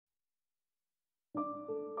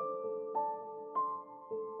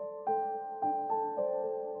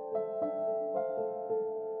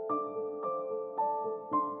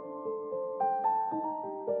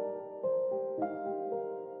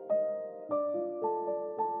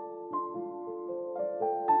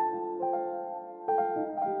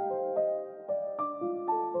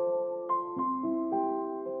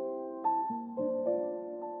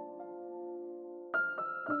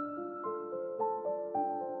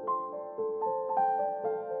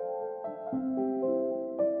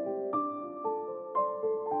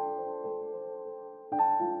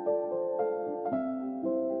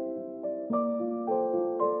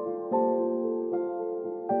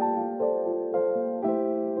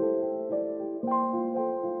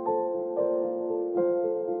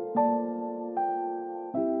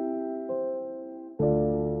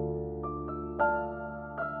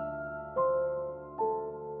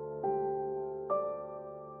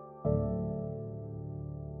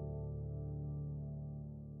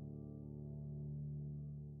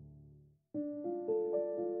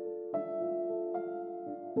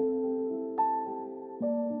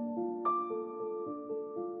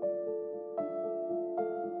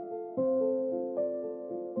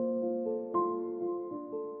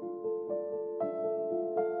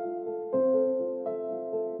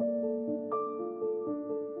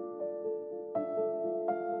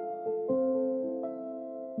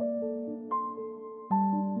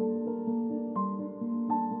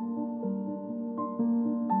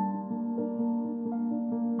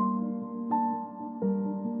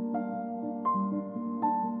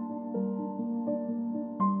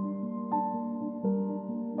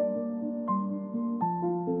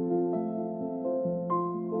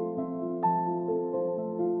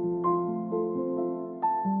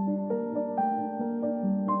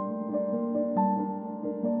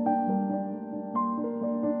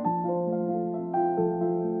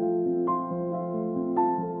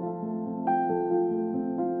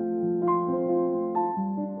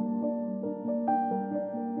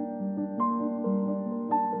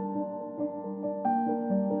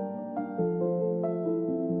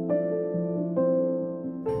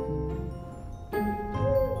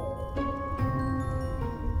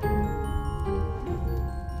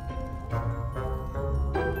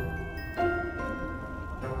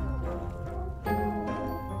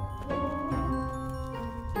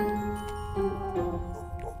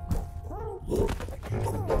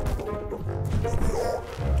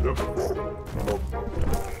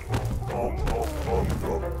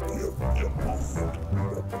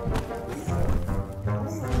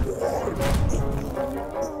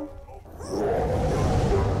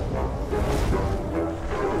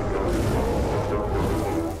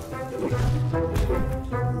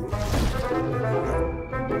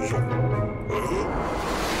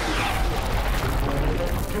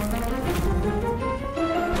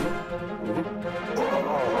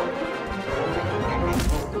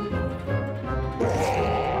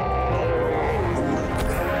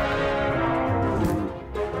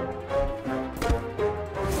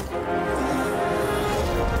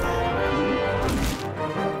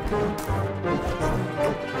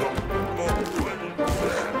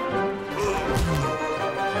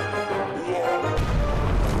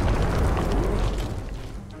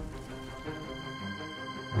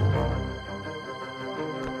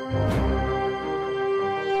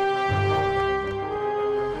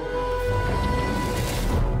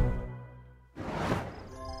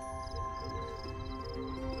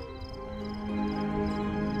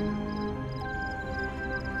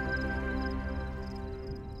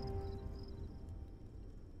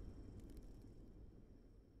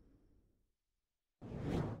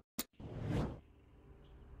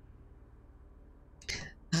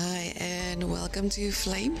Welcome to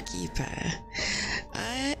Flamekeeper.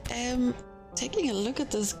 I am taking a look at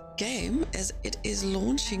this game as it is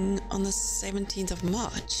launching on the 17th of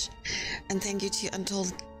March. And thank you to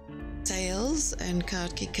Untold Tales and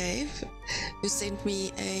Cardkey Cave who sent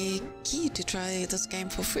me a key to try this game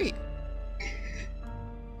for free.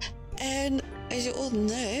 And as you all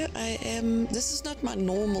know, this is not my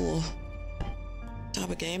normal type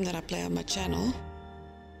of game that I play on my channel.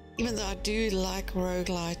 Even though I do like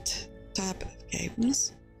roguelite type of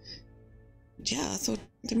games. Yeah, I thought,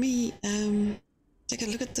 let me take a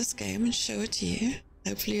look at this game and show it to you.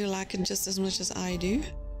 Hopefully you like it just as much as I do.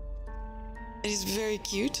 It is very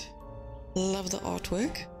cute. Love the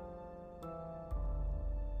artwork.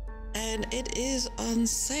 And it is on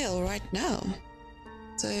sale right now.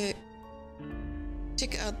 So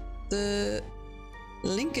check out the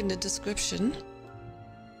link in the description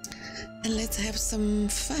and let's have some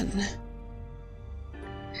fun.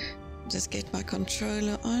 Just get my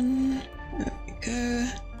controller on. There we go.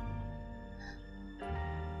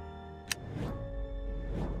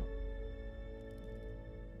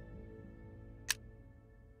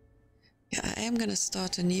 Yeah, I am gonna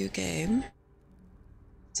start a new game.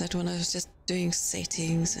 That one I was just doing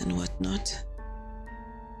settings and whatnot.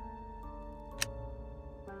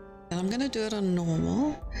 And I'm gonna do it on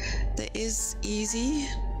normal. There is easy,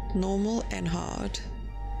 normal, and hard.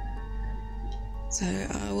 So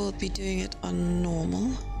I will be doing it on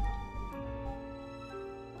normal.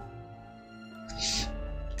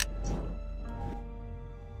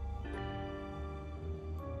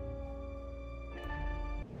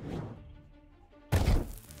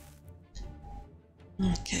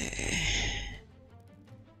 Okay.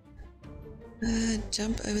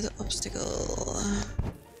 Jump over the obstacle.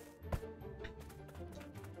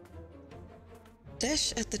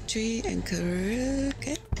 Dash at the tree and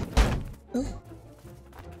okay. Oh,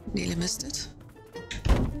 nearly missed it.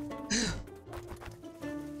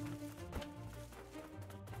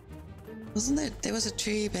 Wasn't there was a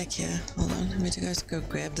tree back here? Hold on, let me go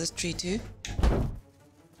grab this tree too.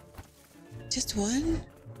 Just one?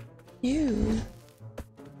 You.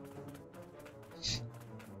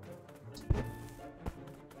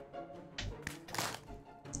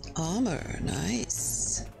 Armor,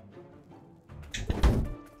 nice.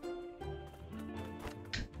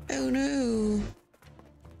 Oh no.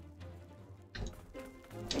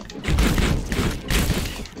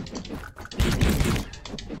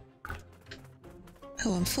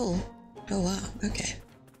 Oh, I'm full. Oh wow, okay.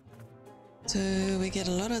 So we get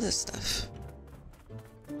a lot of this stuff.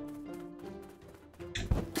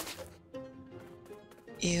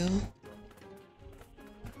 Ew.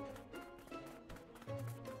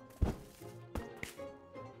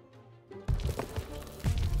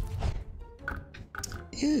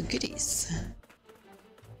 Ooh, goodies.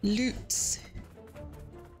 Loots.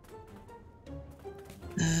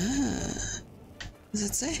 Ah. Does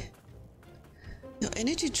it say? Your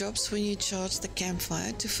energy drops when you charge the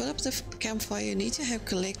campfire. To fill up the campfire, you need to have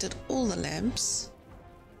collected all the lamps.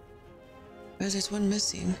 Oh, there's one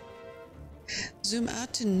missing. Zoom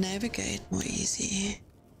out to navigate more easy.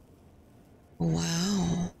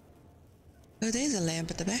 Wow. Oh, there's a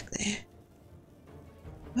lamp at the back there.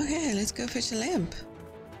 Okay, let's go fetch a lamp.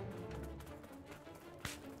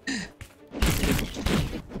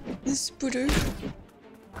 This Buddha.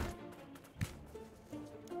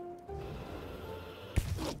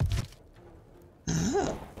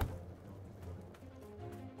 Oh.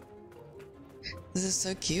 This is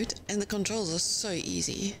so cute, and the controls are so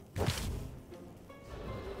easy.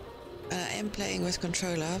 I am playing with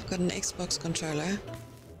controller. I've got an Xbox controller.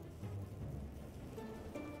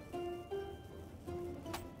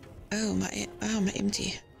 Oh, I'm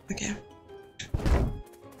empty. Okay.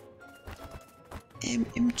 I'm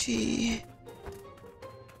empty.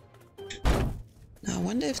 Now I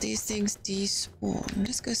wonder if these things despawn.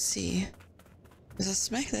 Let's go see. Does I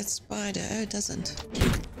smack that spider? Oh, it doesn't.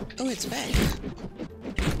 Oh, it's back.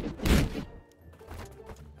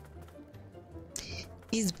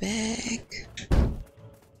 He's back.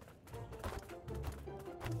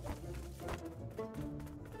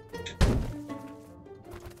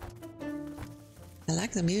 I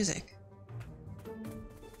like the music.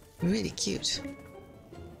 Really cute.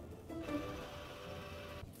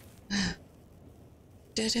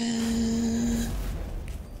 Ta-da!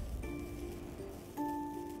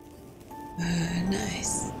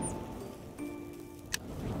 Nice.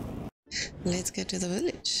 Let's get to the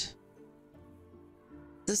village.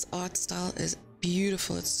 This art style is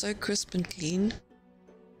beautiful. It's so crisp and clean.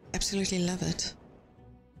 Absolutely love it.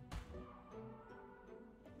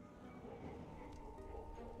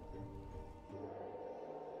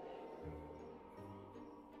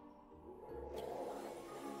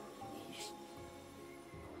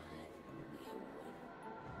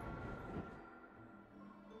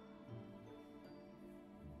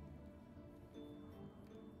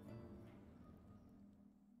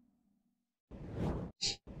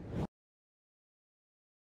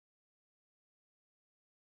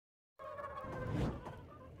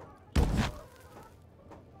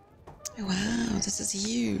 Wow, this is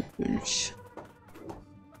huge.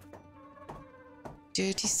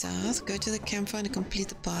 Dirty South. Go to the campfire and complete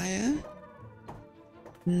the biome.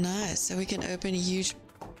 Nice. So we can open huge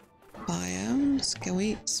biomes. Can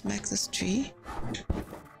we smack this tree?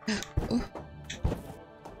 Oh.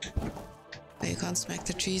 Oh, you can't smack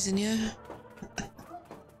the trees in here.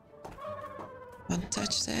 Can't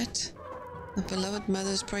touch that. The beloved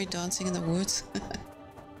mother is probably dancing in the woods.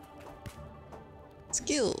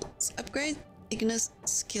 Skills. Upgrade Ignis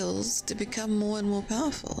skills to become more and more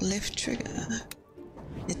powerful. Left trigger.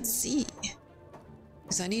 Let's see.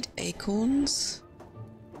 Because I need acorns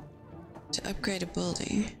to upgrade a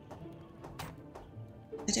building.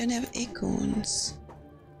 I don't have acorns.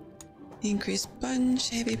 Increase punch,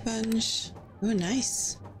 heavy punch. Oh,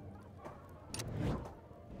 nice.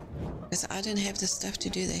 Because I don't have the stuff to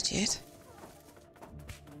do that yet.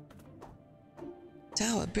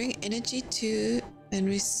 Tower. Bring energy to and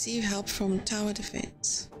receive help from tower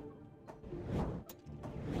defense.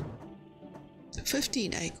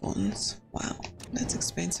 15 acorns. Wow, that's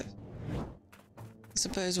expensive. I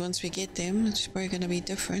suppose once we get them, it's probably going to be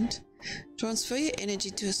different. Transfer your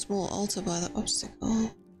energy to a small altar by the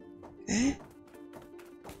obstacle. Okay.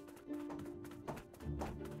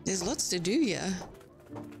 There's lots to do here.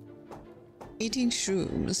 Eating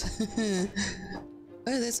shrooms.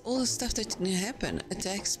 Oh, that's all the stuff that didn't happen.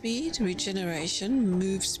 Attack speed, regeneration,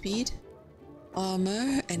 move speed,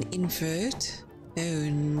 armor, and invert. Oh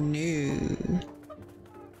no.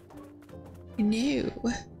 No.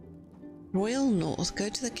 Royal North. Go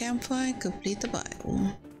to the campfire and complete the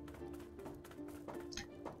biome.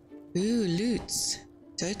 Ooh, loots.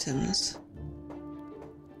 Totems.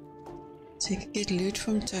 So you can get loot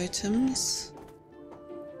from totems.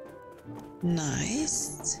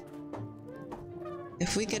 Nice.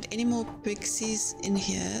 If we get any more pixies in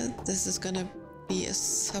here, this is gonna be a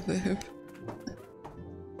suburb.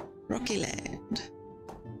 Rocky Land.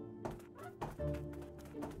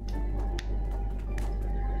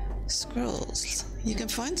 Scrolls. You can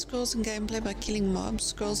find scrolls in gameplay by killing mobs.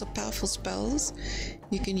 Scrolls are powerful spells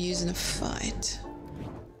you can use in a fight.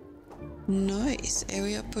 Nice.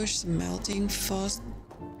 Area push, melting, fast.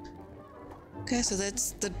 Okay, so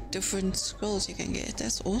that's the different scrolls you can get.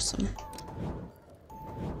 That's awesome.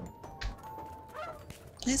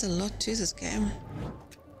 There's a lot to this game.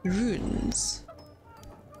 Runes.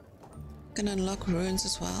 Can unlock runes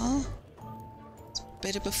as well.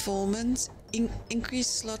 Better performance.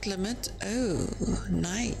 Increased slot limit. Oh,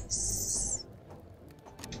 nice.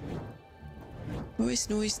 Noise,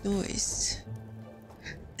 noise, noise.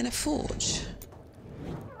 And a forge.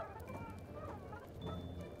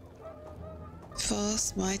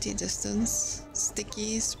 Fast, mighty distance.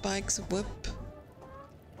 Sticky, spikes, whip.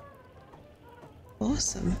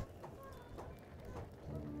 Awesome.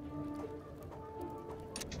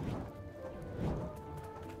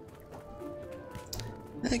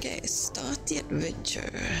 Okay, start the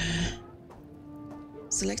adventure.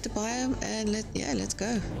 Select a biome and let's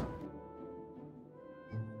go.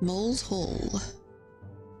 Mole's Hole.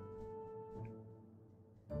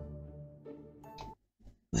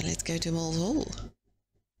 Well, let's go to Mole's Hole.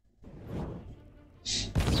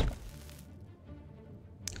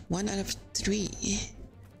 One out of 3.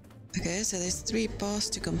 Okay, so there's 3 paths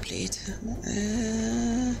to complete.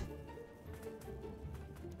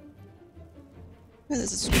 Oh,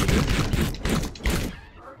 there's a screw.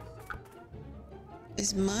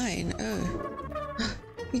 It's mine. Oh.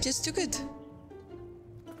 He just took it.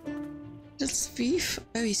 Little thief.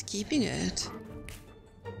 Oh, he's keeping it.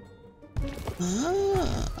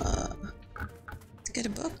 Ah. Let's get a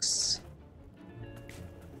box.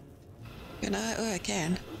 Can I? Oh, I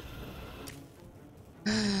can.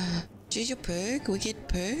 Choose your perk. We get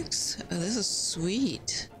perks. Oh, this is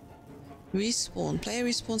sweet. Respawn. Player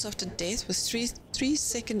respawns after death with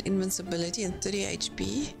 3-second invincibility and 30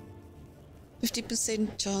 HP.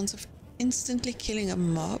 50% chance of instantly killing a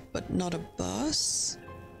mob, but not a boss.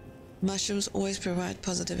 Mushrooms always provide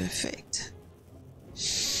positive effect.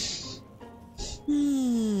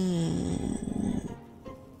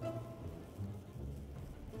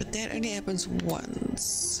 But that only happens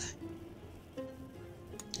once. I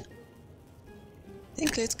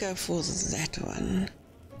think let's go for that one.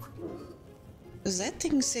 Because that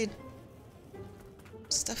thing said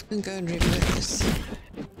stuff can go in reverse. I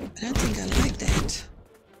don't think I like that.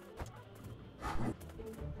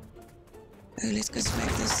 Oh, let's go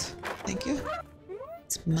smack this. Thank you.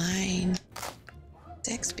 It's mine.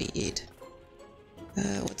 Attack speed.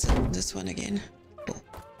 What's this one again? Oh.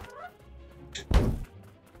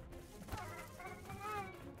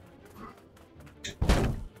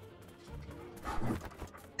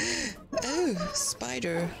 Oh,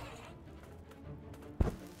 spider.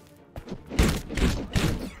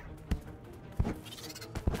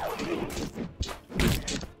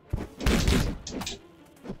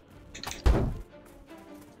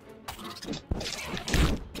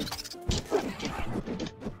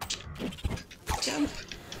 Jump.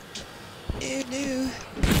 Oh no.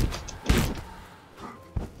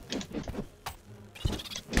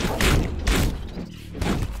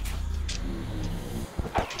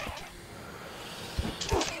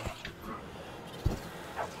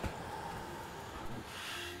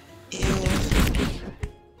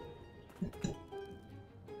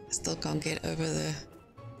 still can't get over the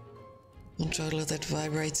controller that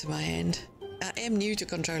vibrates in my hand. I am new to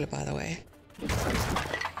controller, by the way.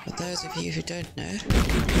 For those of you who don't know.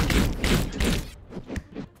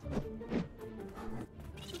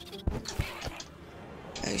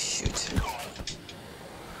 Oh shoot.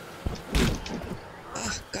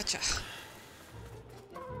 Ah, gotcha.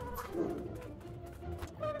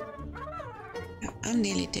 I'm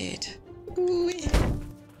nearly dead. Ooh-wee.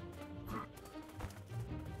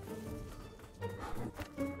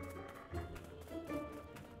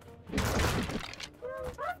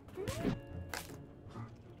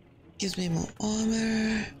 Gives me more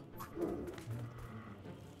armor.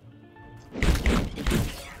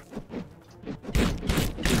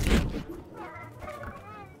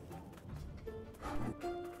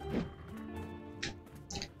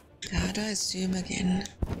 How do I zoom again?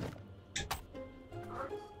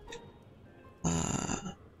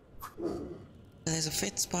 There's a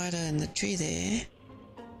fat spider in the tree there.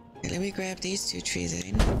 Okay, let me grab these two trees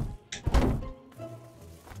then.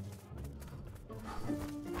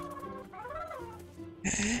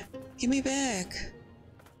 Okay, give me back.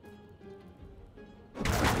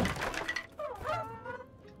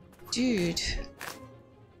 Dude.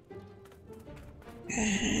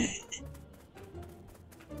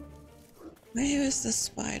 Where is the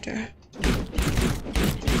spider?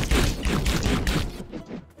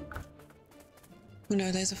 Oh no,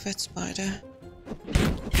 there's a fat spider.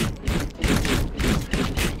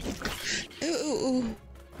 Ooh, ooh, ooh.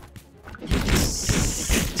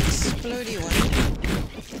 Explodey one.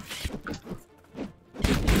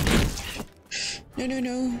 No, no,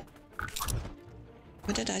 no.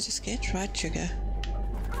 What did I just get? Right trigger.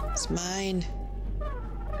 It's mine.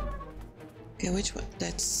 Okay, which one?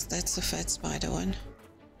 That's the fat spider one.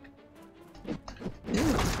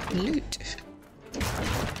 Ooh, loot.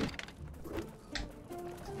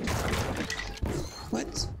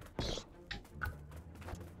 What?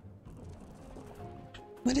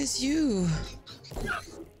 What is you?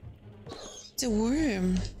 It's a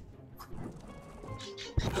worm.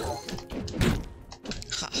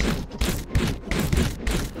 Ha.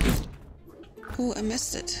 Oh, I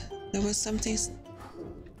missed it. There was something.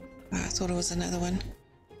 Oh, I thought it was another one.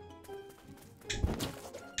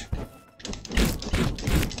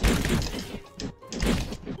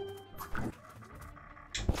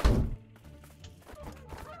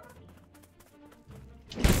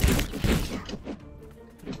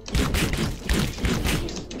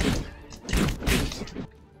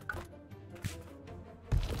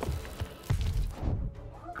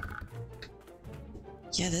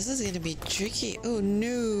 Yeah, this is gonna be tricky. Oh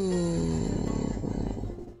no.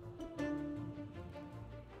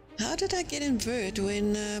 How did I get invert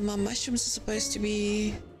when my mushrooms are supposed to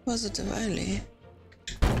be positive only?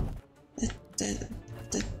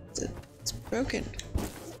 It's broken.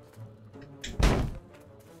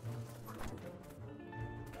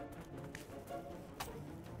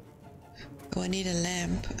 Oh, I need a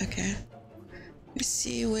lamp. Okay. Let me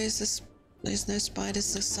see, where's this? There's no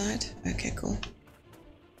spiders this side. Okay, cool.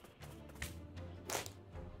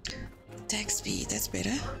 Attack speed, that's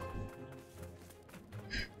better.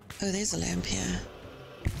 Oh, there's a lamp here.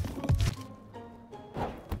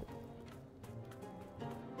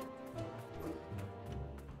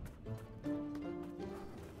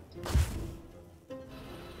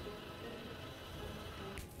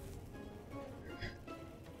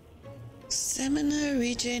 Stamina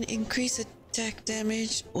regen, increase attack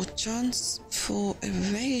damage or chance for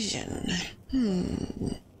evasion.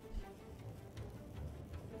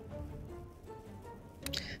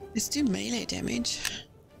 Let's do melee damage.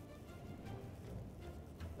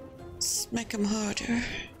 Smack them harder.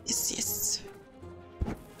 Yes, yes.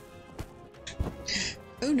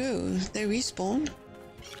 Oh no, they respawn.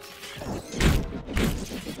 Oh.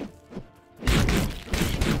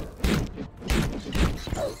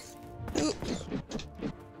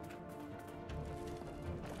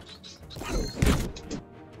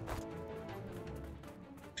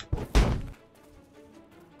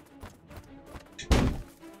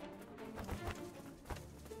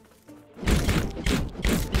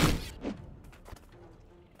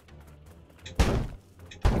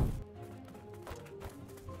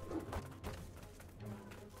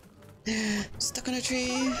 Stuck on a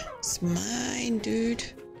tree. It's mine, dude.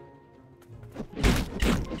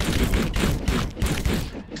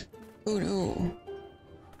 Oh no.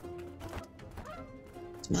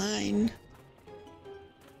 It's mine.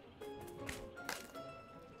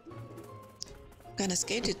 I'm kinda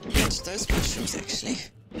scared to touch those mushrooms actually.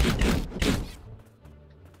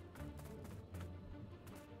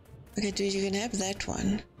 Okay, dude, you can have that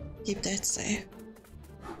one. Keep that safe.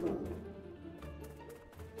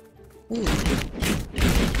 Ooh.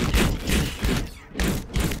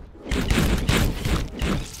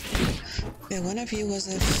 Yeah, one of you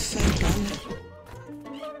was a fat one.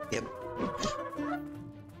 Yep.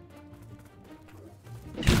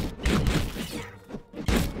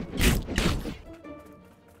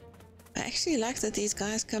 I actually like that these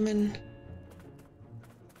guys come and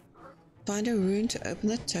find a rune to open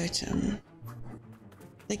the totem.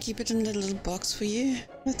 They keep it in a little box for you.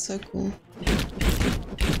 That's so cool.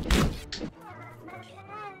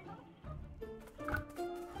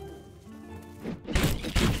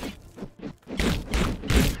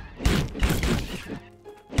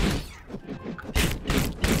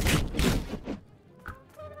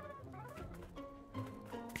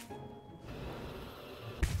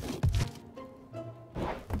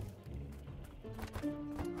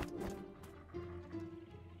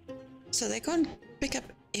 So they can't pick up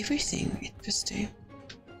everything. Interesting.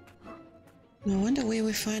 No wonder where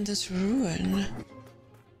we find this ruin.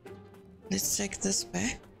 Let's take this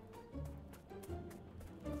back.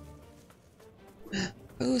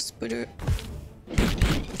 Oh, spider.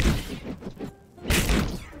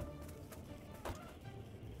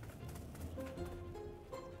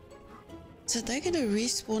 So they're gonna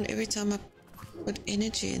respawn every time I put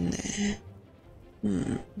energy in there.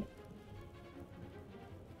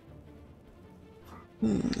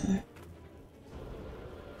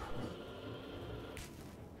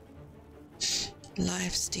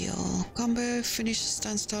 Lifesteal. Combo. Finish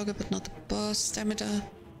stuns target but not the boss. Stamina.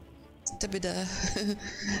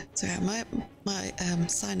 Sorry, my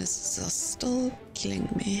sinuses are still killing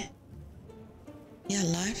me. Yeah,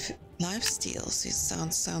 lifesteal. See,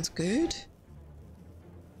 sounds good.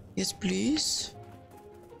 Yes, please.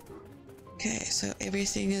 Okay, so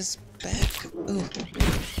everything is back. Ooh.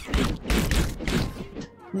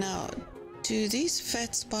 Now, do these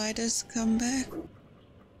fat spiders come back?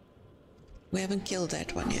 We haven't killed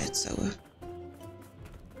that one yet, so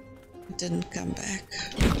it didn't come back.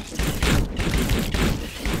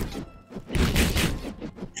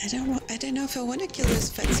 I don't know if I want to kill those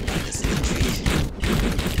fat spiders in the tree.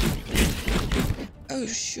 Oh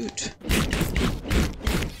shoot!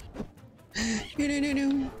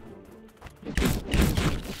 No.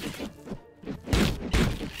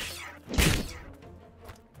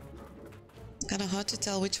 Kind of hard to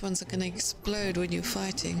tell which ones are going to explode when you're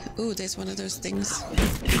fighting. Oh, there's one of those things.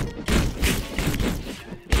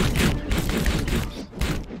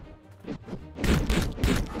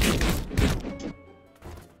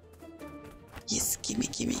 Yes, gimme.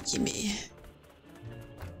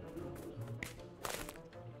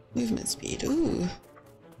 Movement speed. Ooh,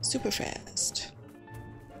 super fast.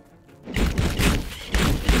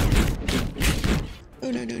 Oh,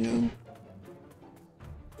 no.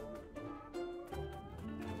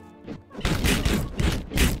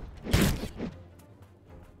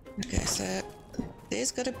 Okay, so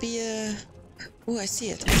there's gotta be a... Oh, I see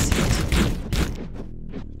it.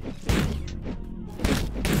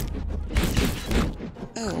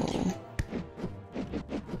 Oh.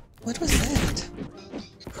 What was that?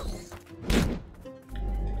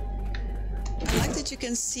 I like that you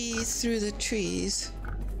can see through the trees.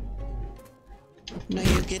 No,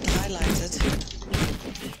 you get highlighted.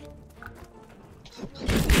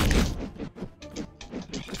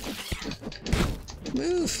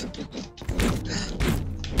 Move!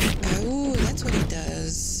 Oh, that's what he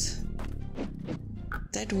does.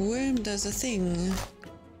 That worm does a thing.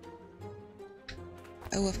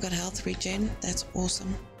 Oh, I've got health regen. That's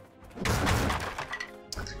awesome.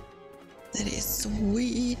 That is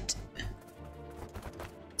sweet.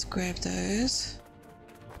 Let's grab those.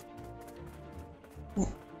 Oh,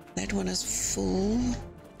 that one is full.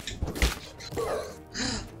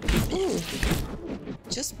 Ooh,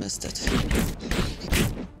 just missed it.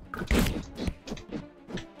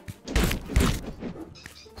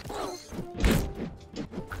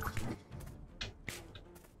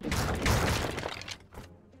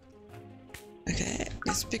 Okay,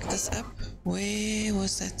 let's pick this up. Where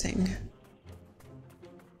was that thing?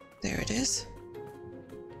 There it is.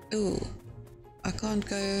 Ooh, I can't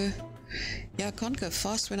go... Yeah, I can't go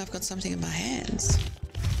fast when I've got something in my hands.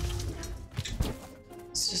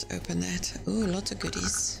 Let's just open that. Ooh, lots of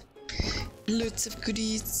goodies. Lots of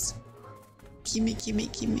goodies. Gimme.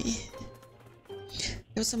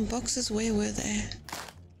 There were some boxes. Where were they?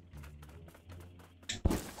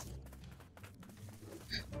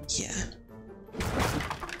 Yeah.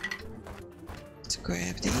 Let's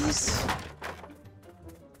grab these.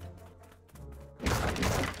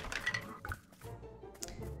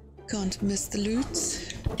 Can't miss the loot.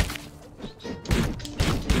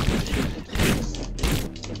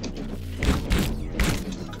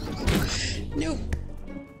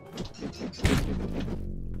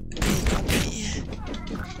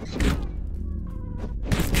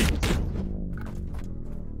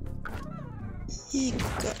 You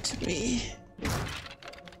got me.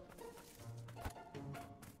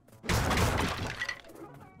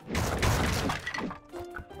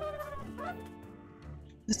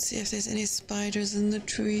 Let's see if there's any spiders in the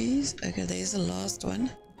trees. Okay, there's the last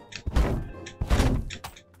one.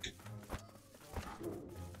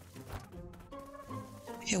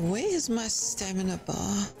 Okay, where is my stamina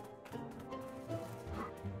bar?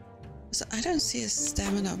 So I don't see a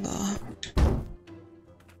stamina bar.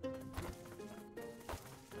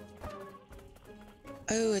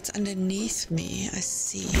 Oh, it's underneath me. I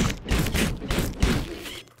see.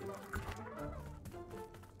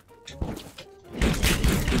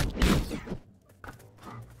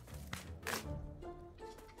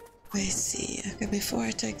 I see. Okay, before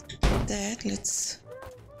I take that, let's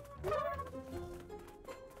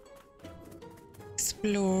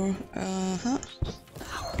explore.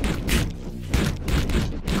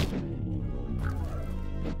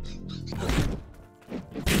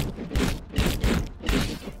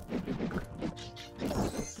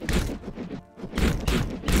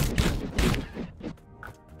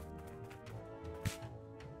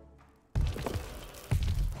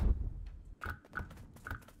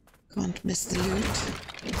 Can't miss the loot.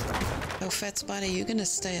 Oh, fat spider, you're gonna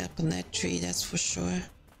stay up on that tree, that's for sure.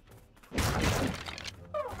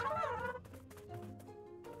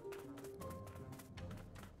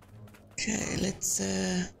 Okay, let's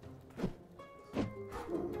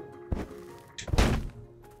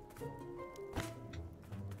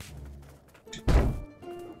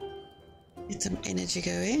get some energy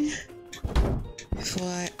going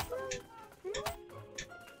before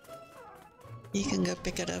you can go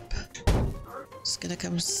pick it up. Just gonna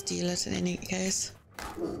come steal it in any case.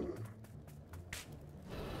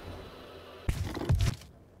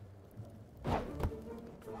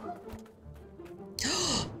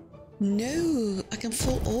 No, I can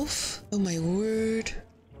fall off. Oh my word.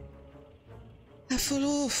 I fall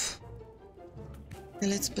off. Okay,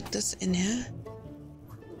 let's put this in here.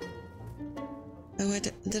 Oh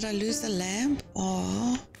wait, did I lose the lamp?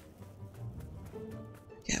 Oh.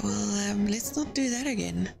 Yeah, well, let's not do that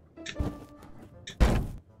again.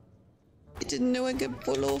 I didn't know I could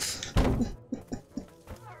pull off.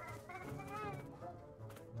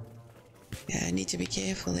 Yeah, I need to be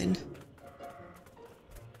careful then.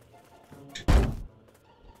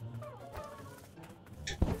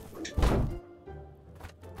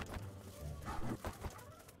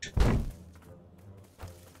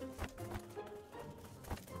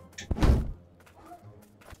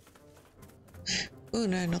 Oh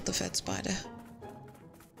no, not the fat spider.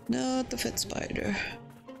 Not the fat spider.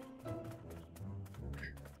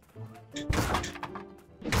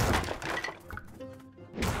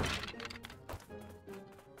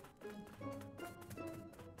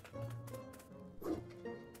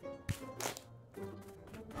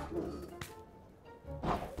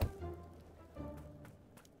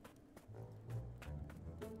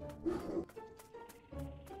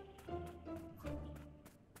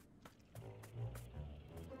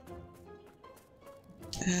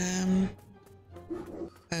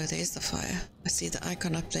 Oh, there's the fire. I see the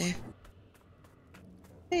icon up there.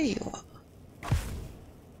 There you are.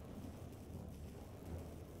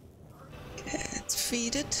 Okay, let's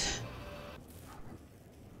feed it.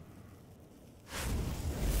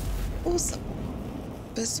 Awesome.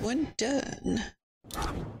 First one done.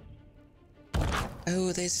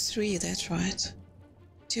 Oh, there's 3, that's right.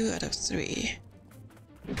 2 out of 3.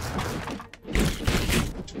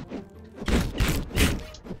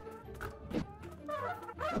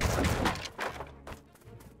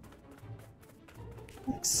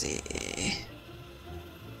 Let's see.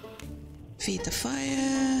 Feed the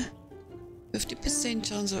fire. 50%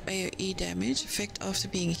 chance of AoE damage, effect after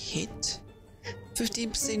being hit.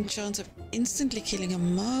 15% chance of instantly killing a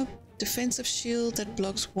mob. Defensive shield that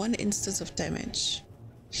blocks 1 instance of damage.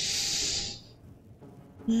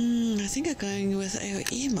 I think I'm going with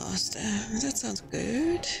AoE Master. That sounds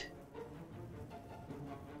good.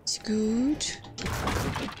 It's good.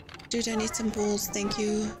 Dude, I need some balls, thank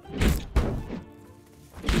you.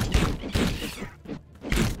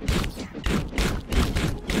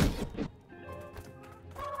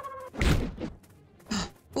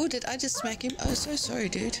 Oh, did I just smack him? Oh, so sorry,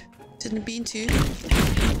 dude. Didn't mean to.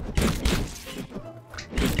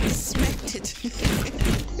 I smacked it.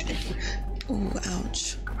 Oh,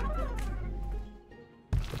 ouch.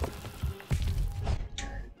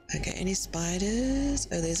 Okay, any spiders?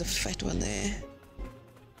 Oh, there's a fat one there.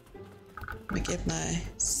 Let me get my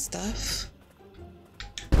stuff.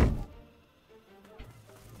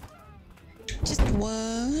 Just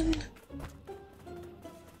one.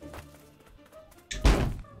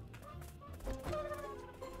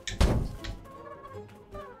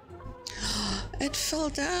 It fell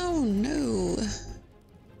down. No.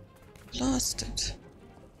 Lost it.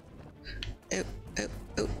 Oh, oh,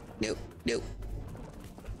 oh, no, no.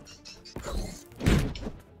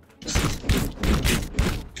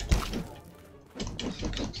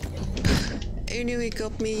 I knew he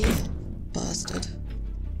got me. Bastard.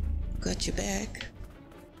 Got you back.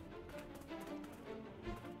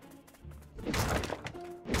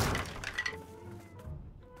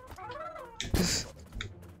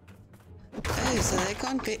 Oh, so they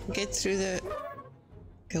can't get through the...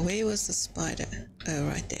 Okay, where was the spider? Oh,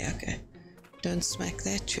 right there, okay. Don't smack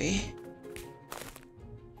that tree.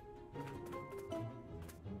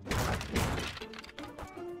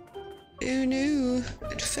 Oh no,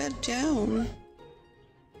 it fell down.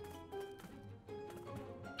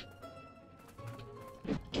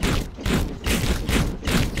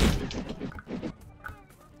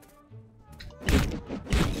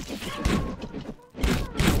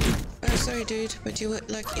 Oh, sorry dude, but you were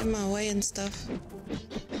like in my way and stuff.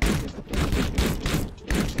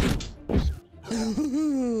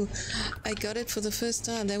 Ooh, I got it for the first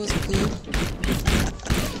time, that was cool.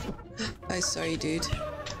 Oh, sorry dude.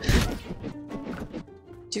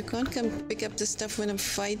 You can't come pick up the stuff when I'm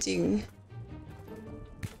fighting.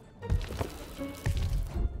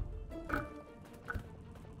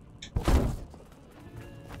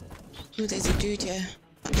 Oh, there's a dude here.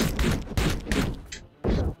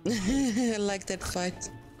 I like that fight.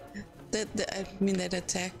 I mean that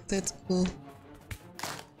attack. That's cool.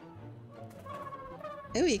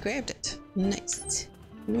 Oh, he grabbed it. Nice.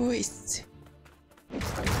 Nice.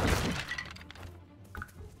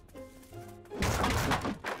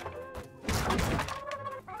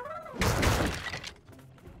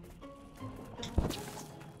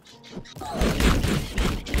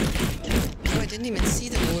 I didn't even see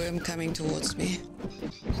the worm coming towards me.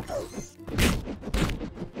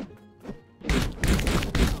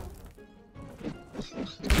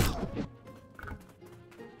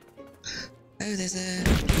 Oh, there's a...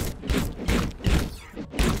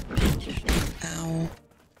 Ow.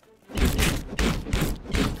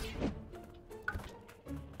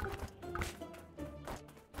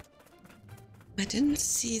 I didn't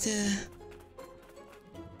see the...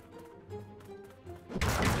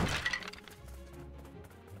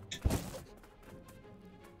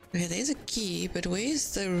 Okay, there's a key, but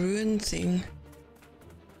where's the ruin thing?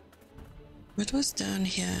 What was down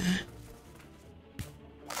here?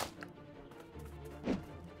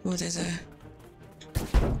 Oh, there's a...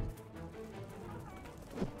 Oh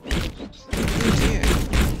dear.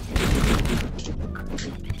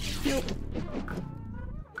 Nope.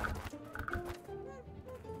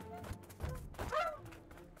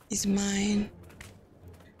 It's mine.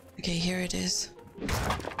 Okay, here it is.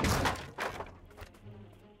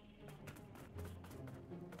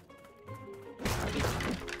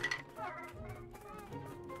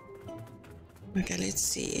 Okay, let's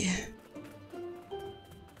see.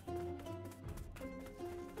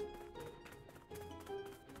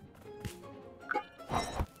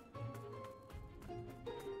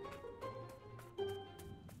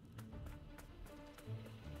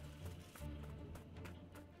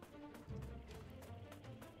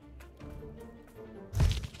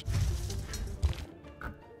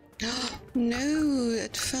 No,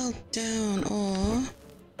 it fell down. Oh,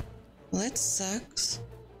 well, that sucks.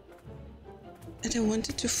 I don't want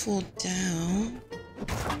it to fall down.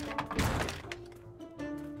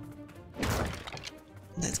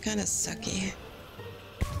 That's kind of sucky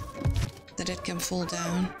that it can fall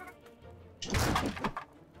down.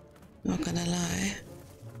 Not gonna lie,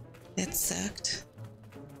 that sucked.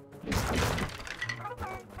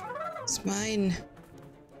 It's mine.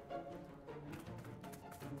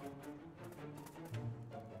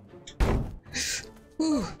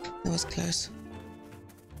 Ooh, that was close.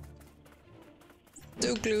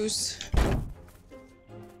 So close.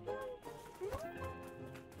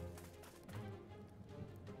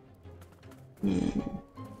 I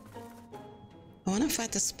want to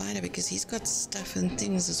fight the spider because he's got stuff and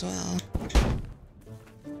things as well.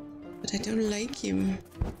 But I don't like him.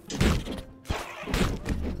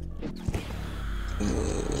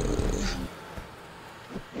 Ooh.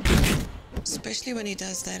 Especially when he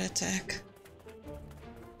does that attack.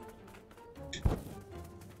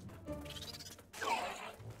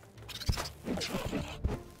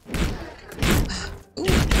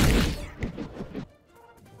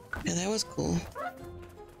 That was cool.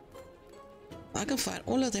 I can fight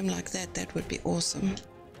all of them like that. That would be awesome.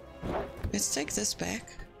 Let's take this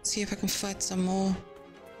back. See if I can fight some more.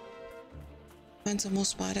 Find some more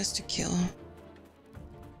spiders to kill.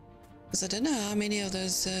 Because I don't know how many of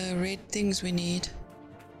those red things we need.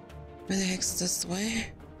 Where the heck's this way?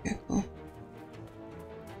 Okay, cool.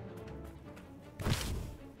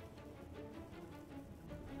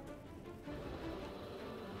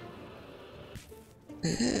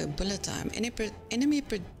 Bullet time. Enemy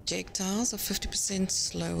projectiles are 50%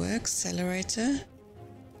 slower. Accelerator.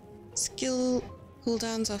 Skill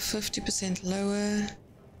cooldowns are 50% lower.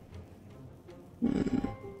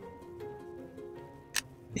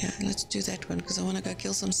 Yeah, let's do that one because I want to go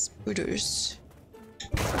kill some spooters.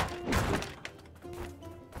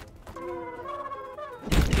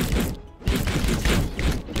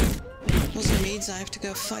 Also means I have to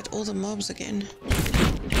go fight all the mobs again.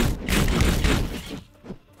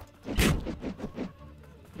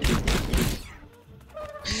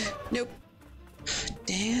 Nope.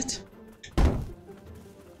 Dang it.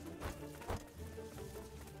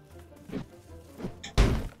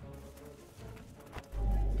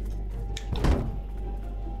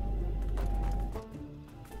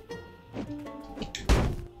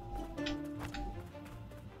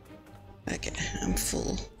 Okay, I'm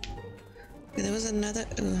full. Okay, there was another...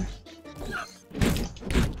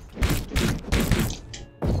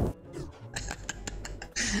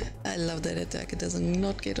 I love that attack, it does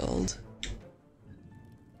not get old.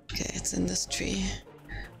 Okay, it's in this tree.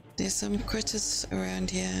 There's some critters around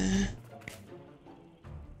here.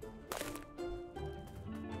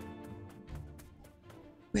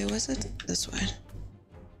 Where was it? This one.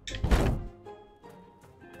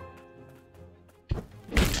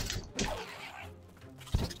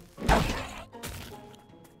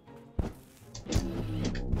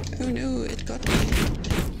 Oh no, it got me.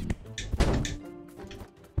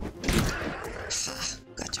 Ha,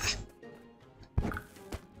 gotcha.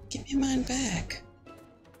 Give me mine back.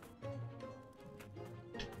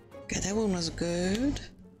 Okay, that one was good.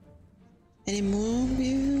 Any more of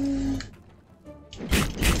you?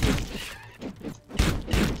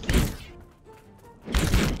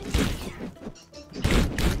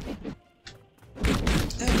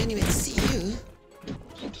 Oh, I didn't even see you.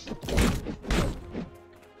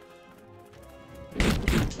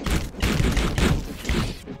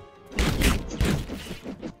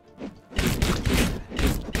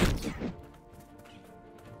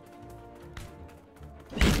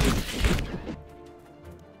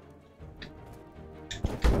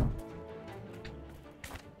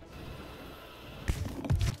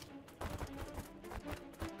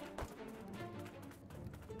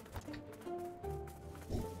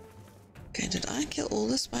 Okay, did I kill all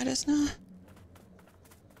the spiders now?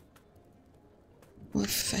 Or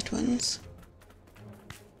fat ones?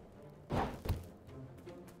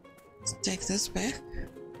 Let's take this back.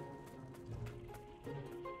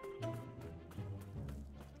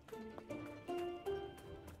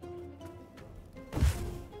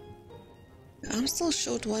 I'm still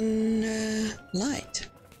short one light.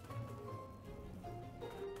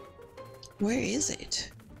 Where is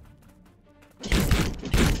it?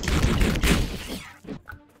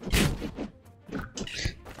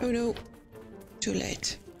 Oh no, too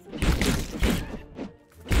late.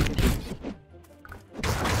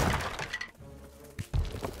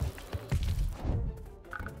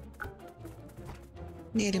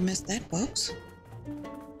 Nearly missed that box.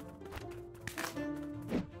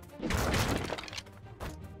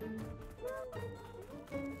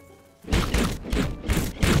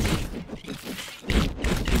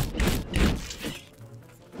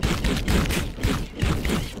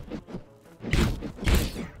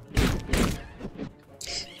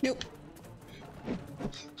 Nope.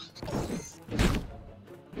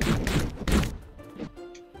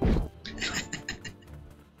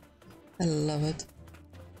 I love it.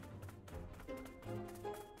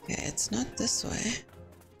 Okay, it's not this way.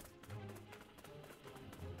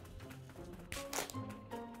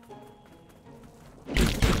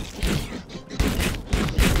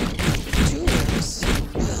 Two of us.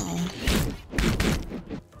 Wow.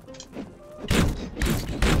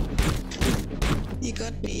 You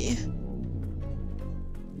got me.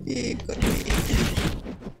 You got me.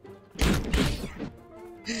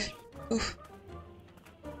 Oh.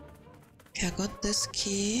 Okay, I got this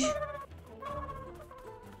key.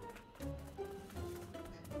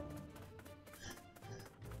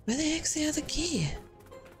 Where the heck's the other key?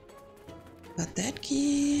 Got that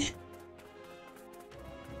key.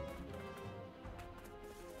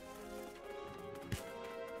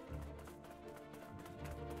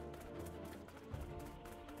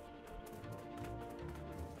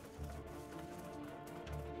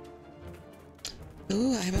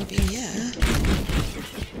 Ooh, I haven't been here.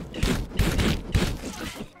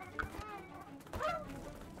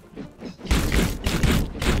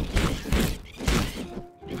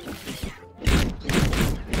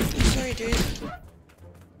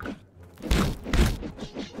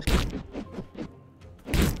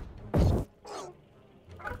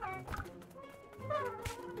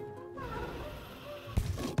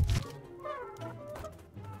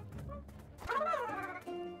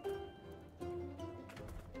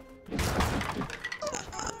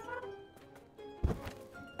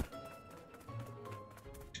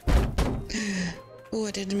 Oh,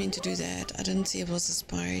 I didn't mean to do that. I didn't see it was a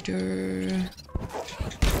spider.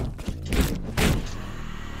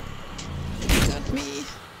 It got me.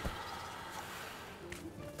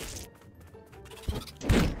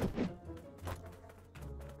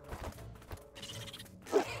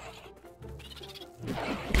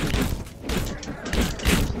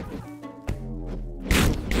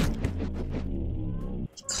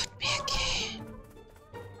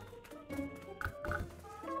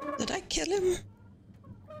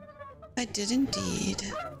 I did indeed.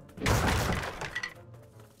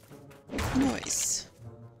 Nice.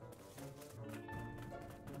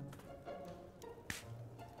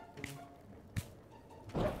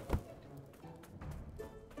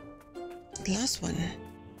 Last one.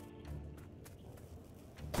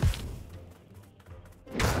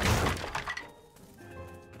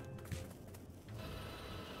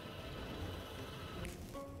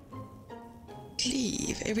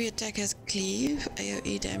 Cleave. Every attack has cleave,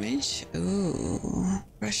 AoE damage. Ooh.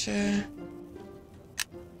 Pressure.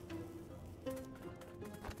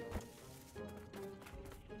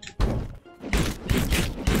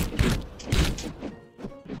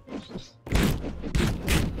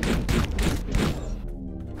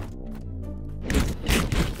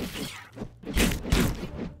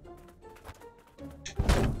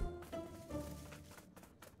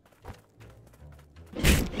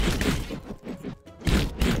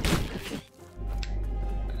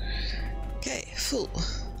 Full.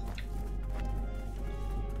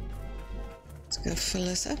 Let's go fill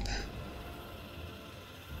this up.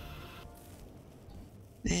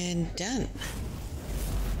 And done.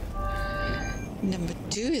 Number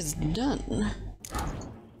 2 is done.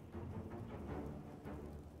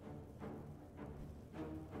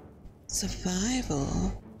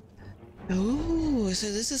 Survival. Oh,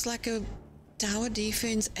 so this is like a tower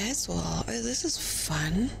defense as well. Oh, this is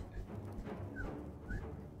fun.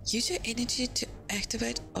 Use your energy to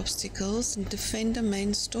activate obstacles and defend the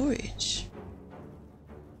main storage.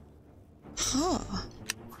 Huh.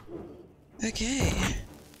 Okay.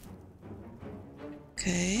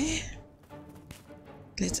 Okay.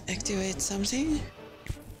 Let's activate something.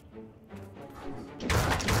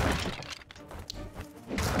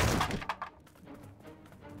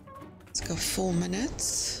 Let's go 4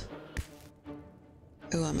 minutes.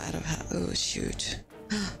 Oh, I'm out of oh, shoot.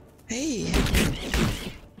 Hey.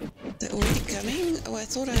 They're already coming? Oh, I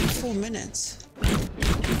thought I had 4 minutes.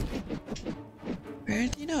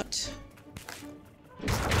 Apparently not.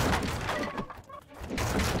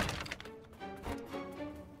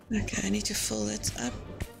 Okay, I need to fill that up.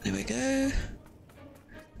 There we go.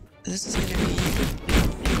 This is gonna be...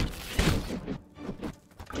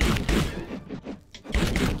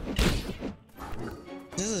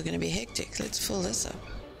 This is gonna be hectic. Let's fill this up.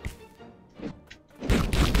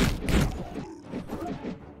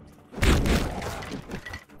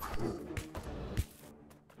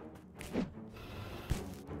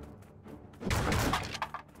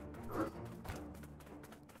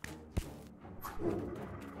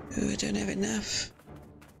 Oh, I don't have enough.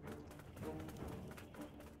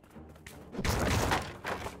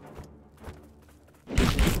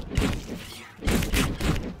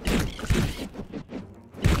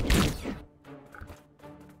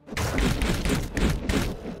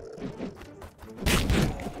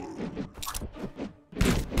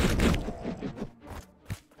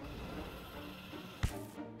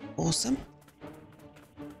 Awesome.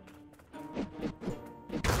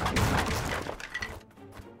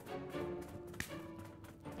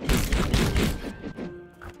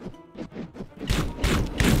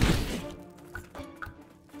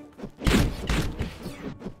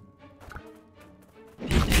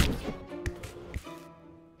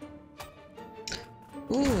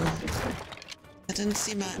 Ooh, I didn't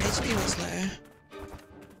see my HP was low.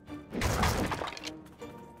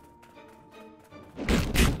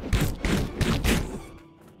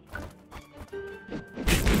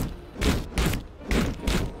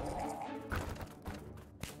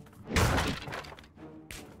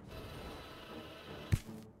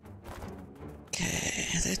 Okay,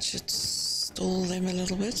 that should stall them a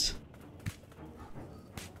little bit.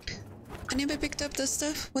 I never picked up this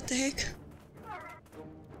stuff. What the heck?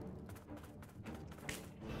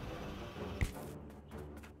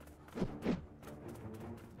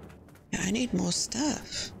 I need more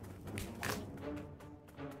stuff.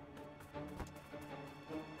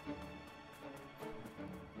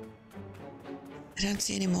 I don't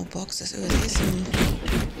see any more boxes. Oh, there's some.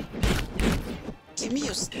 Give me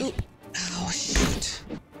your stuff. Oh, shoot.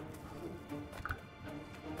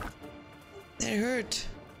 That hurt.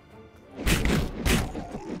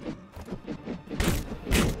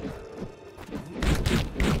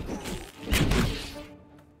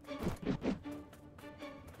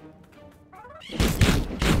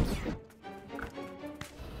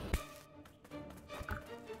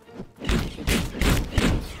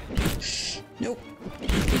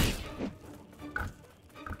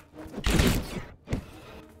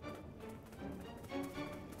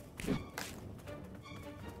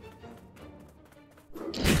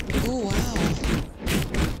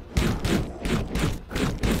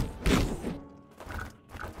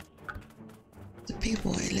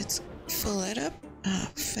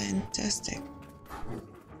 Fantastic.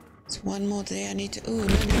 There's one more there I need to... Oh, no.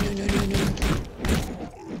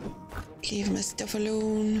 Leave my stuff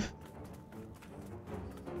alone.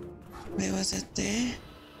 Where was it? There?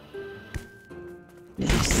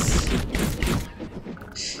 Nice.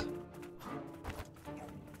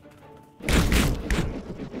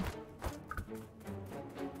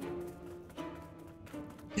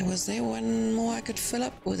 Was there one more I could fill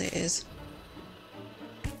up? Oh, there is.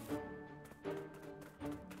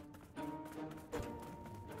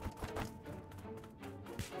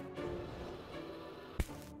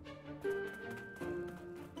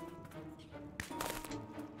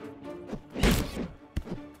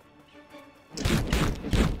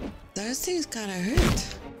 Those things kind of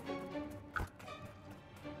hurt.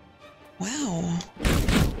 Wow.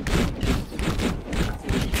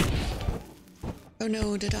 Oh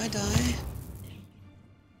no, did I die?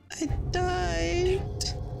 I died.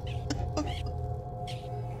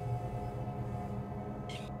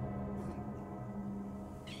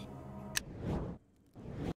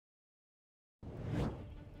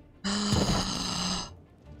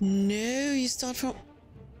 No, you start from...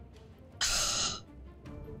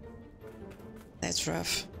 That's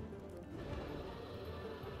rough.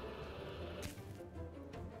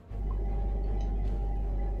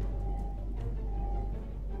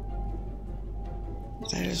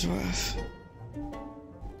 That is rough.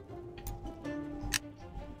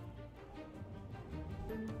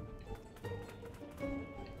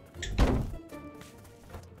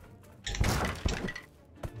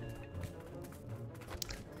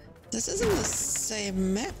 This isn't the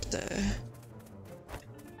same map though.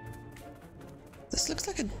 This looks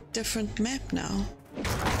like a different map now.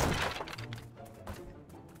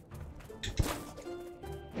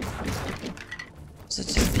 So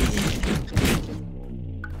just be...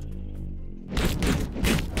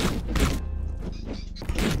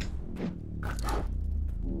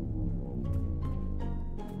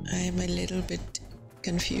 I'm a little bit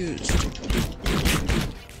confused.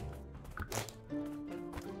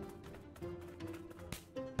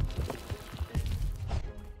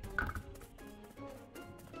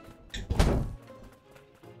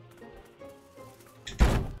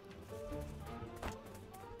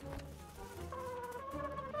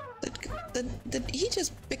 Did he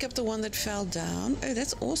just pick up the one that fell down? Oh,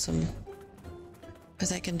 that's awesome.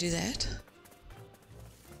 Because I can do that.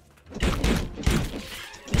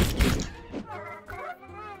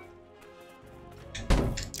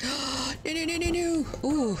 No.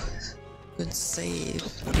 Ooh, good save.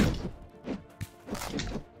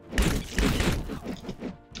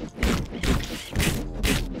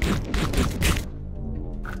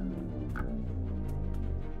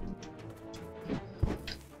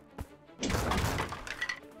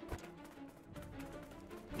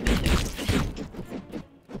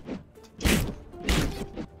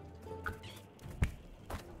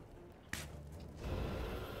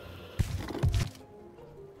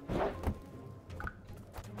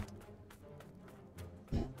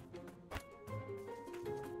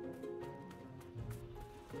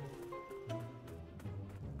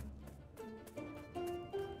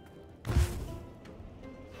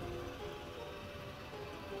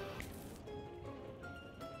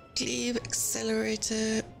 Cleave,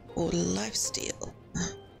 accelerator, or lifesteal.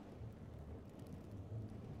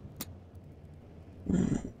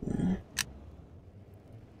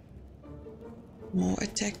 More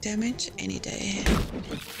attack damage any day.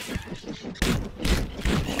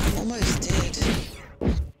 I'm almost dead.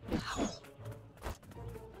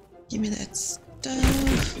 Give me that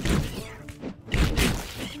stuff.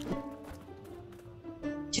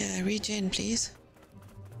 Yeah, regen, please.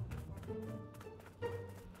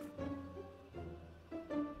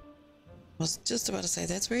 I was just about to say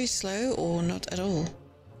that's very slow or not at all.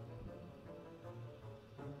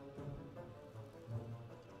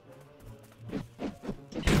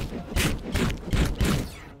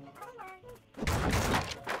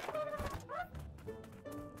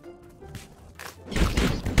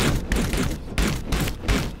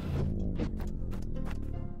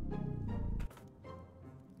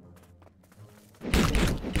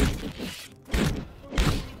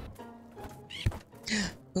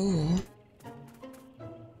 Ooh.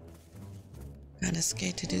 Kinda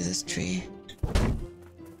scared to do this tree.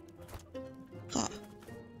 Huh.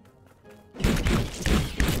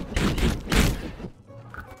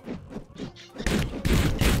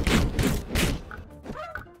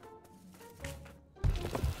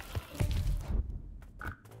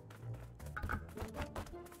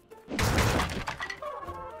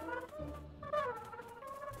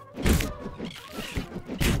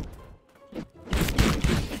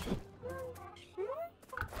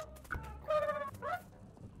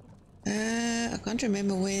 can't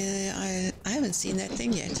remember where I haven't seen that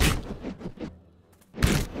thing yet.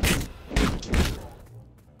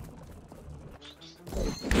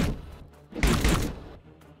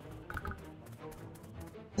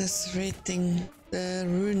 This red thing, the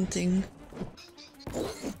rune thing.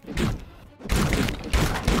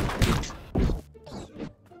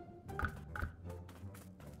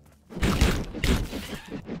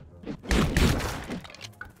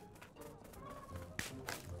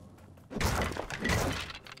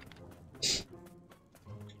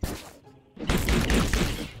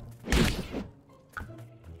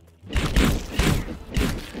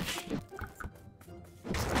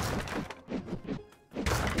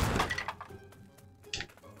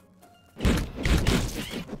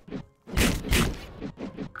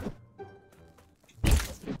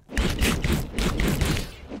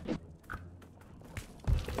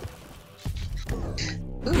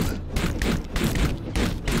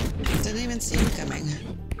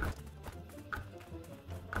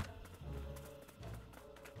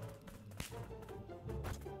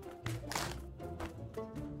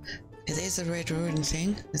 There's a red rune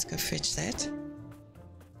thing. Let's go fetch that.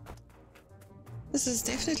 This is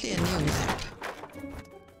definitely a new map.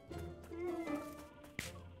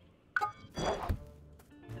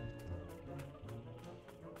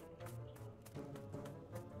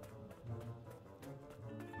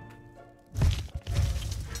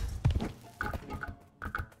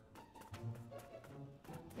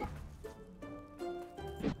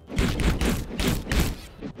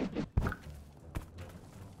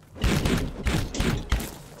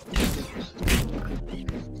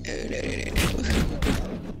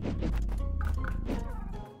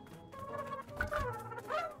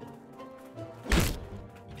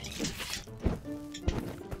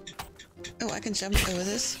 I can jump over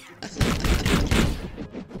this.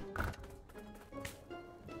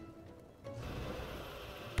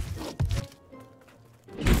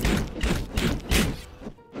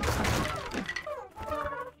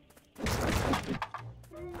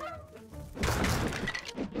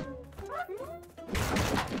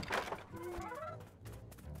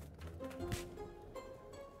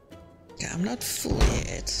 Okay, I'm not full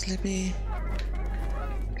yet. Let me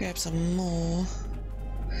grab some more.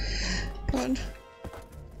 Come on.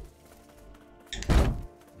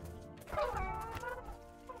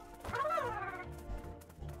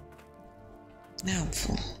 Now I'm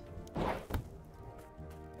full.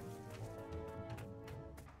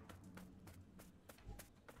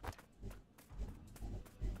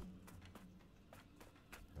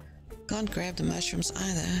 Can't grab the mushrooms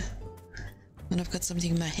either when I've got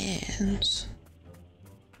something in my hands.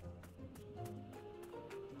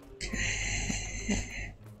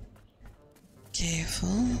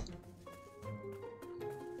 Careful.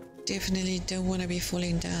 Definitely don't want to be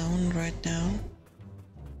falling down right now.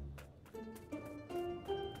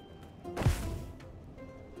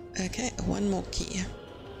 Okay, one more key.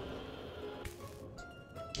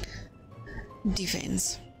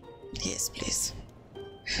 Defense. Yes, please.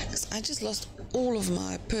 Because I just lost all of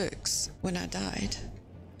my perks when I died.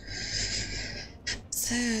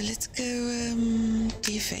 So let's go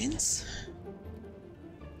defense.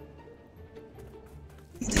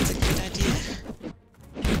 That's a good idea.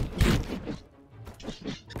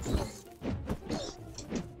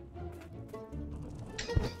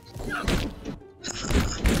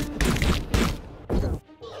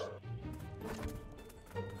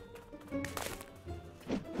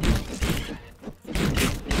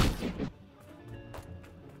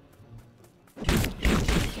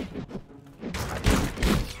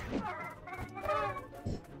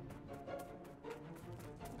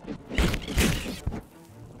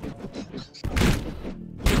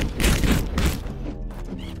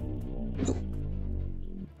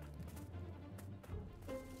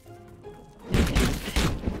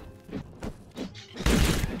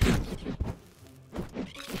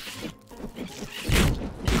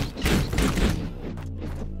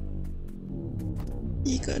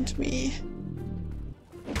 He got me.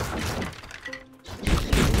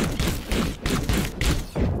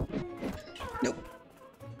 Nope.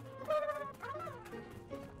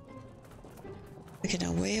 Okay,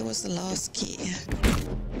 now where was the last key?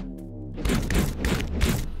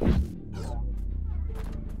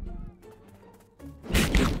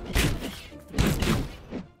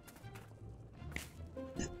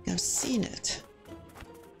 I've seen it.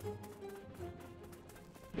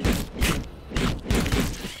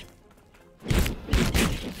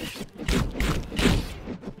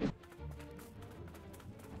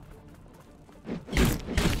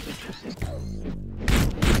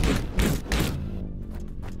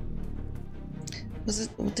 Was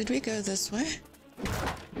it? Did we go this way?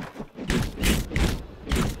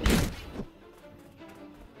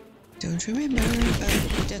 Don't remember.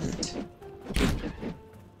 Oh, didn't.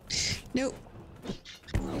 Nope.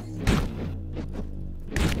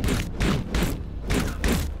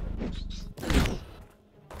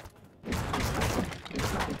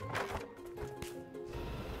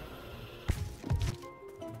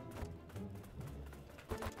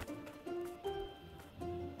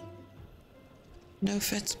 No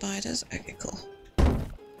fat spiders? Okay, cool.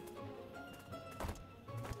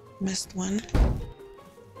 Missed one.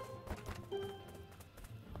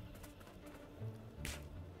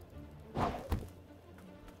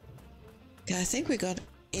 Okay, I think we got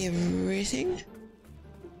everything.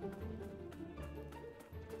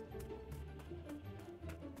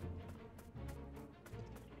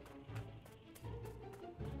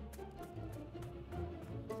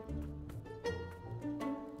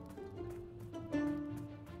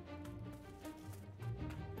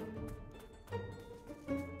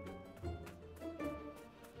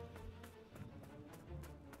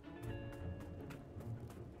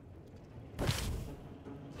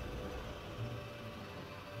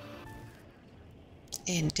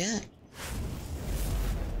 And done.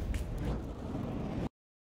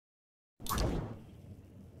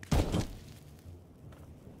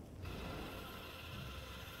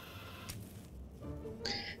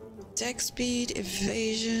 Attack speed,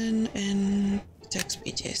 evasion, and attack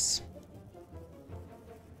speed, yes.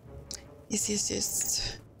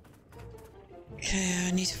 Yes. Okay,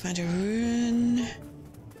 I need to find a rune.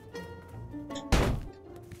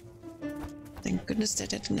 Thank goodness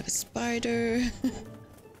that I didn't have a spider.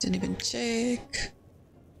 Didn't even check.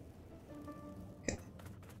 Okay.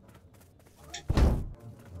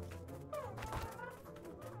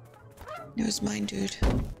 It was mine, dude.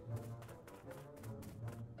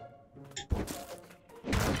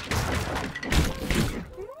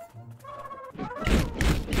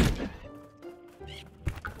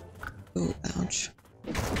 Oh, ouch.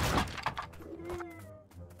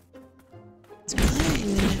 It's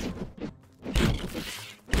mine.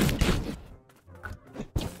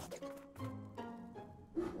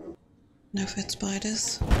 No fat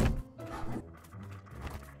spiders.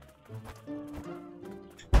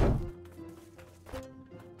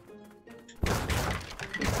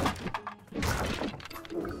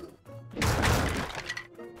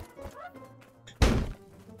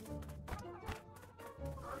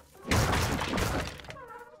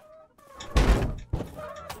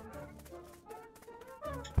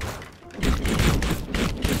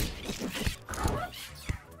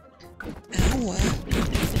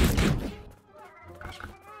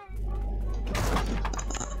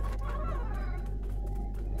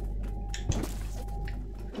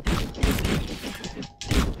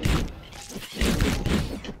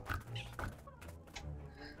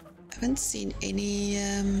 I haven't seen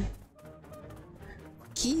any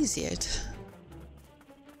keys yet.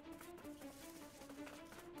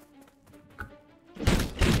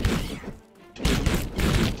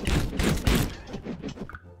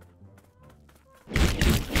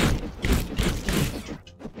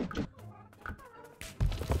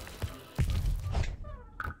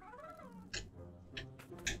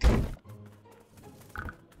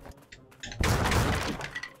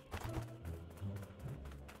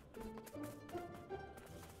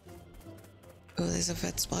 Oh, there's a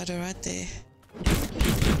fat spider right there.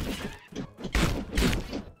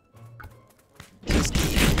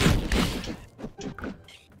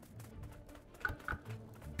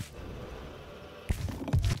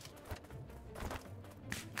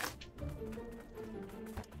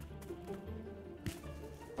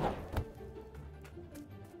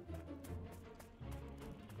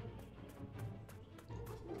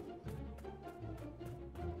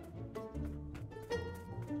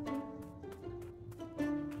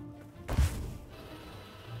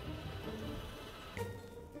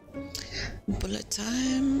 Bullet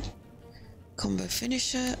time, combo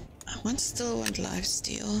finisher. I still want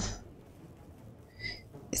lifesteal.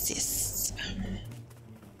 Yes.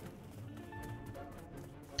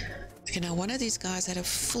 Okay, now one of these guys had a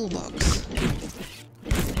full box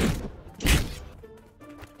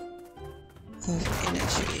of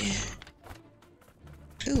energy.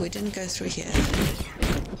 Oh, we didn't go through here.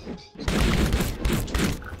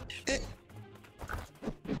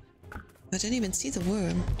 I didn't even see the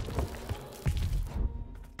worm.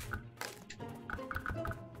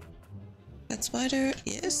 Fat spider?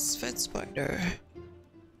 Yes, fat spider.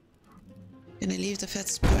 Gonna leave the fat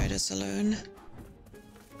spiders alone.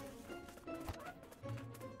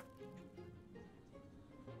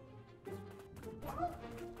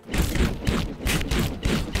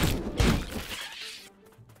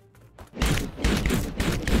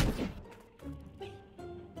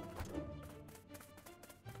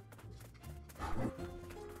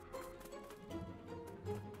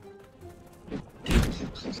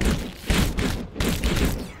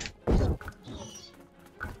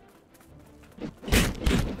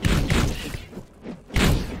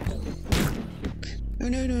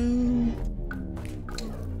 no, no.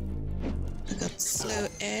 I got slow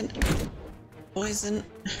and poison.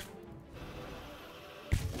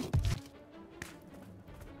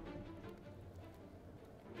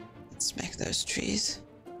 Let's smack those trees.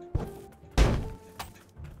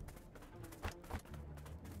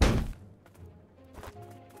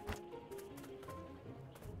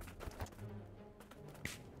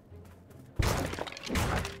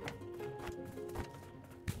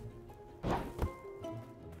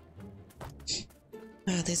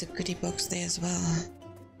 Oh, there's a goodie box there as well.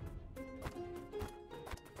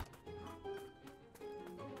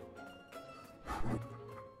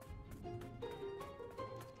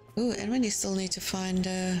 Oh, and we still need to find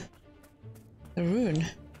a rune.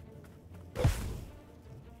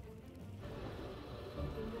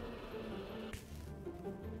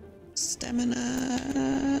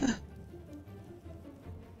 Stamina.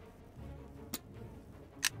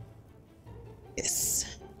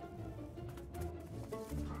 Yes.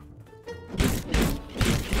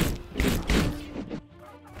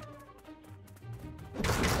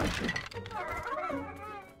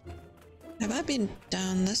 Have I been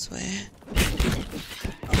down this way?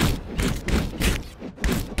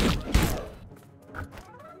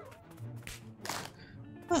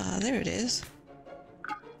 Ah, there it is.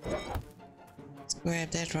 Let's grab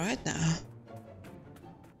that right now.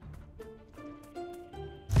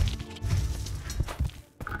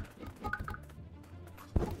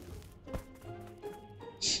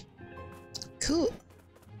 Cool.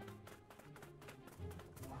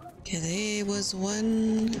 Okay, there was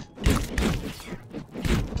one.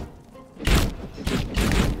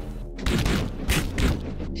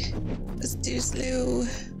 It's too slow.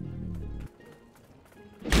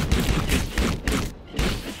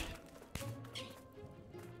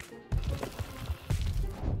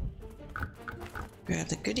 Grab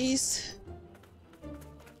the goodies.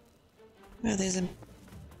 Oh, there's another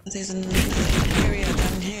area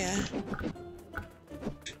down here.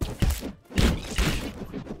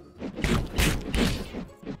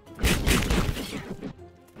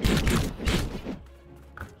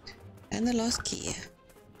 And the last key.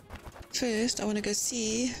 First, I want to go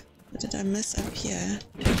see what did I miss up here.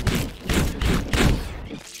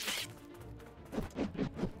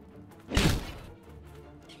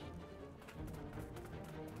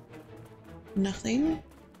 Nothing.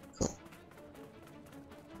 Cool.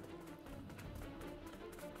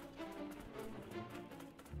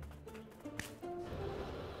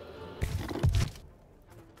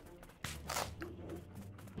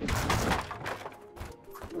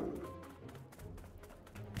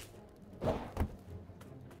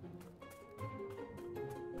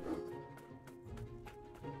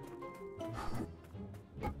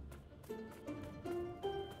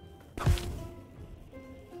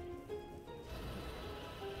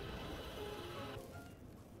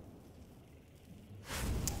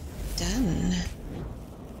 Done.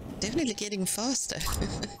 Definitely getting faster.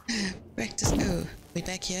 Practice. Oh, we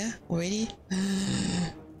back here already?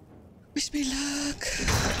 Wish me luck.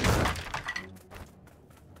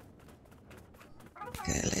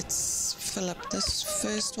 Okay, let's fill up this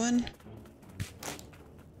first one.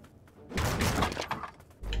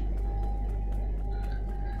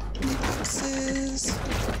 Any boxes?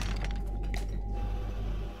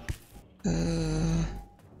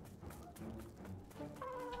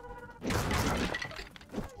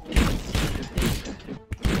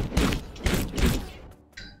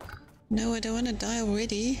 No, I don't want to die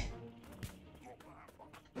already.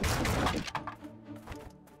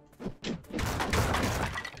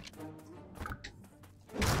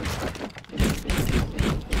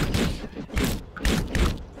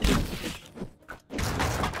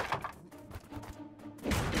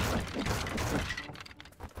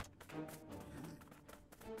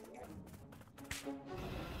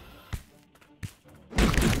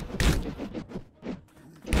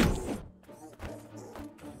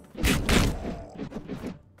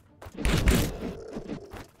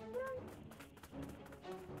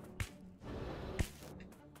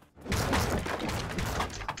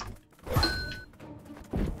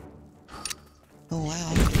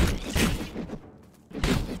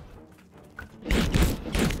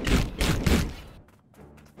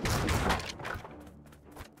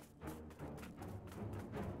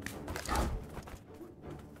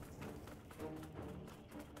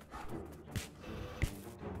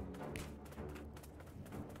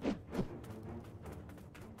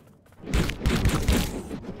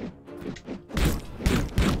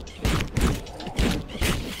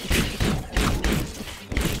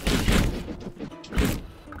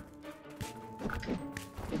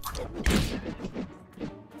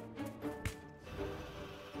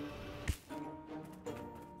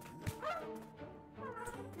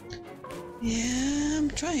 Yeah, I'm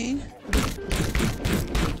trying.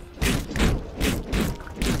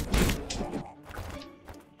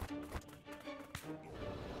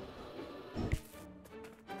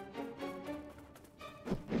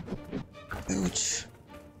 Ouch.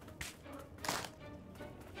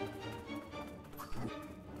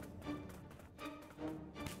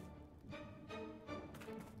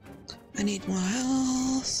 I need more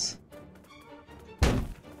health.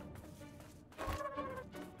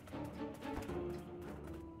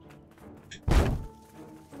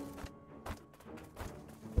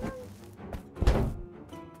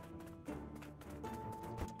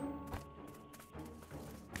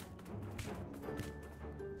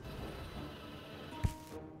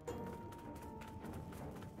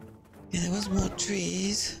 Yeah, there was more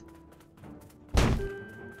trees.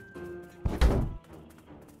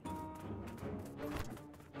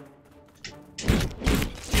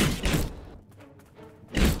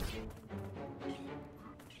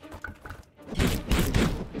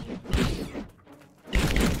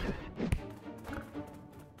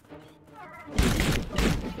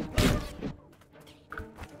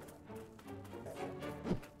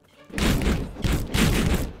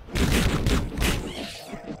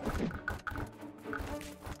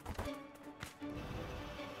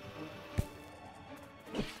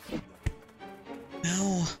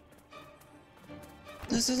 Ow.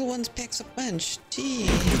 Those little ones packs a punch. Gee.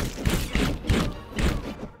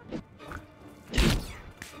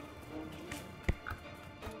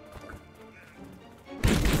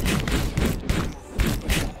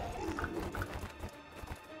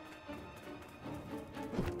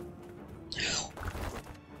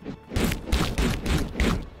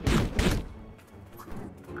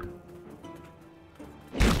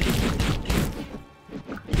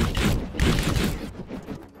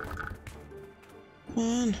 Come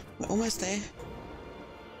on, we're almost there.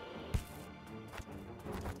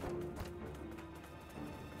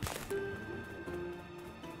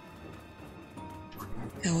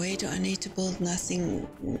 Now where do I need to build nothing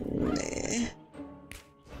there?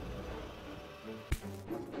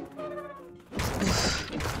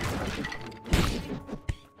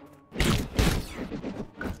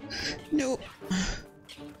 No.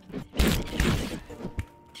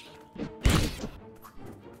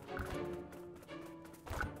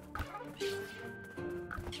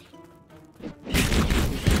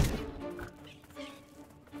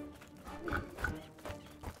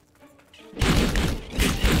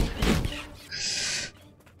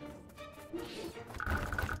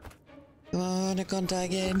 Come on, I can't die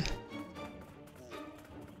again.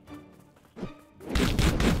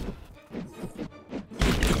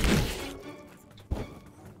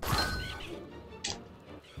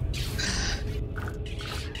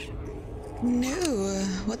 No,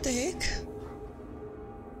 what the heck?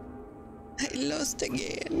 I lost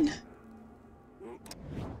again.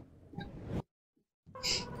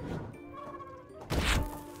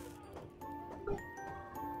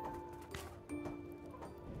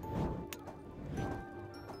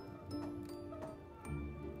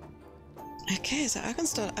 Okay, so I can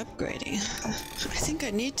start upgrading. I think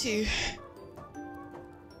I need to.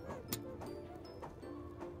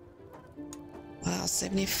 Wow,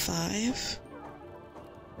 75.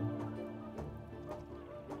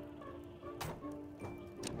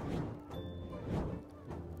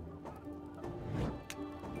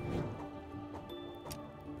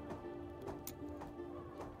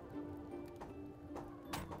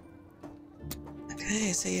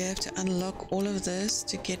 Okay, so you have to unlock all of this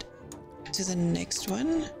to get to the next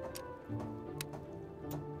one.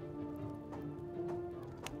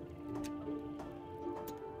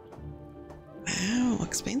 Wow,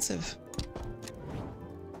 expensive.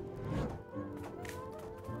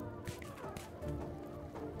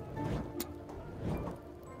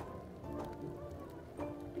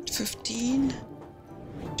 $15.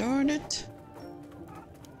 Darn it.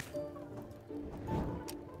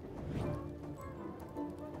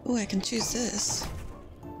 Oh, I can choose this.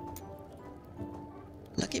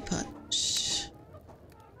 Lucky punch.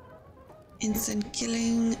 Instant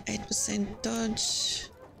killing, 8% dodge.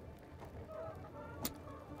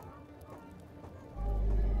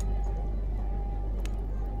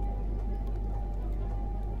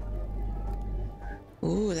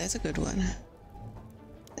 Ooh, that's a good one.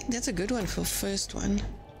 I think that's a good one for first one.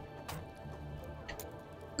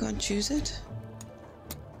 Can't choose it.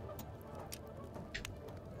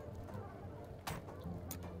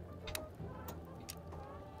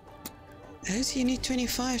 Oh, so you need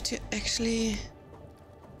 25 to actually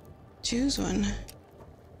choose one.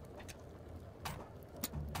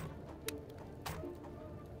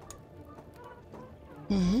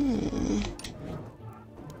 Mm-hmm.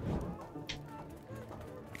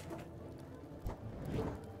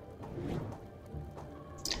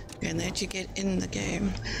 and that you get in the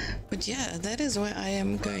game. But yeah, that is where I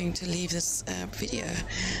am going to leave this video.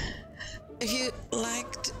 If you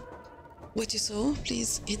liked what you saw,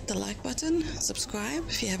 please hit the like button, subscribe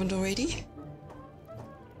if you haven't already.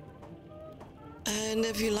 And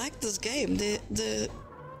if you like this game, the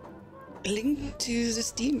link to the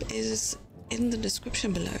Steam is in the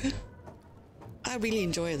description below. I really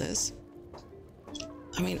enjoy this.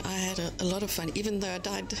 I mean, I had a lot of fun, even though I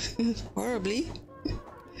died horribly.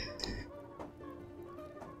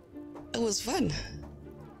 It was fun.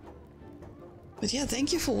 But yeah,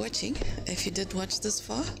 thank you for watching. If you did watch this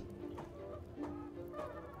far,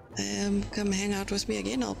 come hang out with me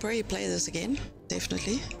again. I'll probably play this again,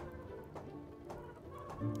 definitely.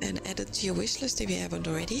 And add it to your wishlist if you haven't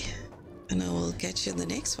already. And I will catch you in the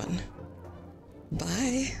next one.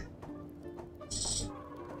 Bye.